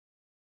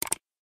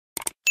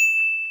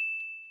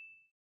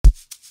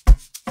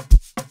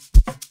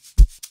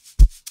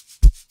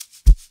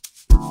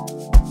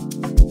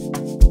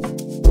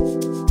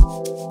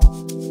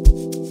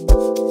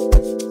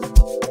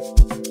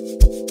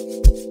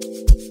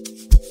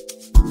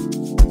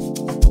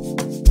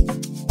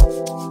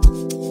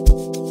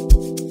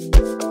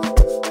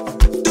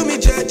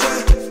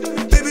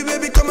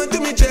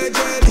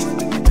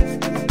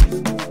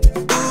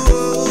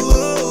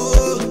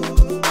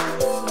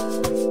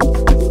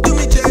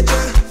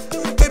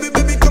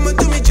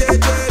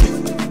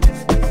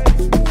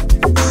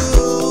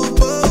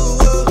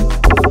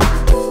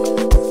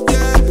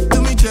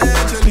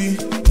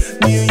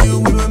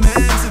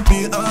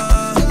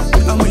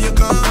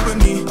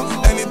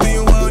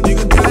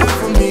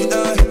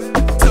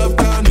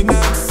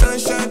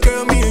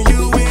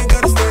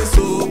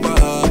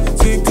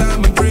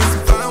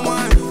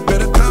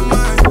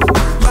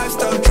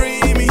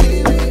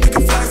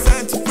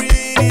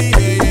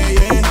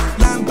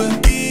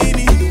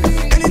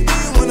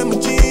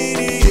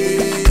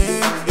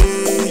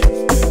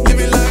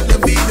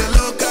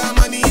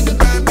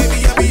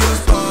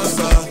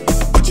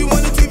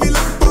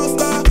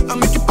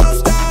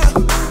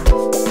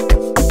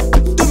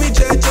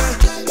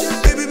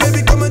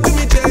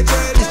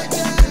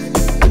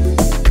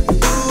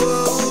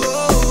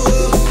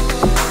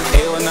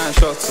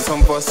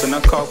in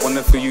a cup,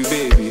 wanna feel you,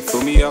 baby.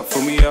 Fill me up,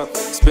 fill me up.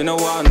 It's been a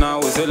while now,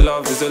 is it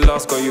love, is it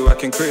lust? Got you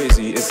acting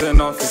crazy, it's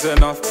enough, it's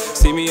enough.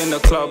 See me in the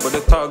club with the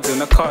thugs in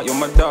the cut. You're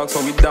my dog,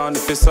 hold me down,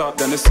 if it's up,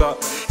 then it's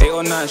up. 8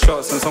 or 9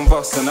 shots and some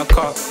Voss in a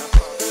cup.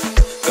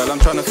 Girl, I'm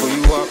tryna fill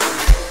you up.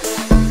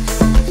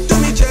 Do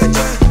me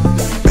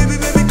JeJe, baby,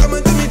 baby, come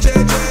and do me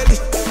JeJe.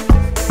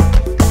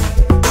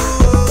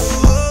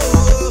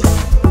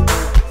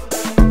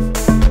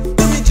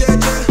 Do me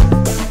JeJe,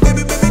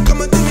 baby, baby,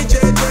 come and do me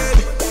JeJe.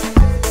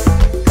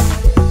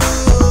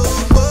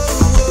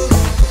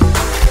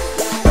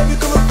 Baby,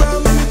 come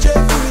around, make me J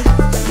for me.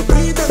 The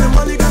breed and the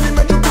money got me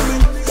metro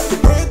booming. The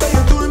bread that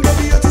you're doing,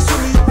 baby, you're too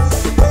me.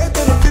 The bread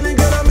that I'm feeling,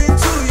 girl, I'm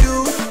into you.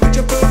 With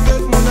your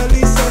perfect Mona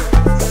Lisa.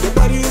 Your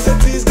body is a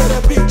tease, got a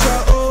picture,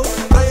 oh.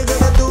 Now you're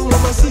gonna do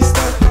my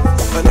sister.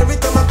 And every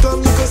time I come,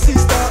 you go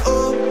sister,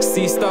 oh.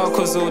 C-style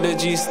cause all the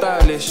G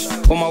stylish.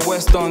 All my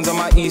West Dons and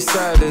my East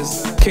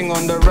Siders. King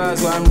on the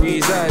rise where I'm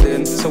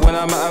residing. So when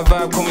I'm at a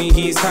vibe, call me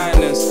His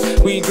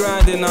Highness. We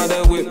grinding out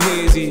there with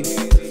Teezee.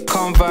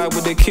 Come vibe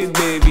with the kid,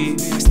 baby.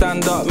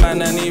 Stand up,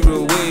 man, and he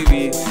real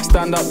wavy.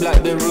 Stand up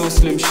like the real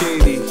Slim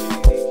Shady.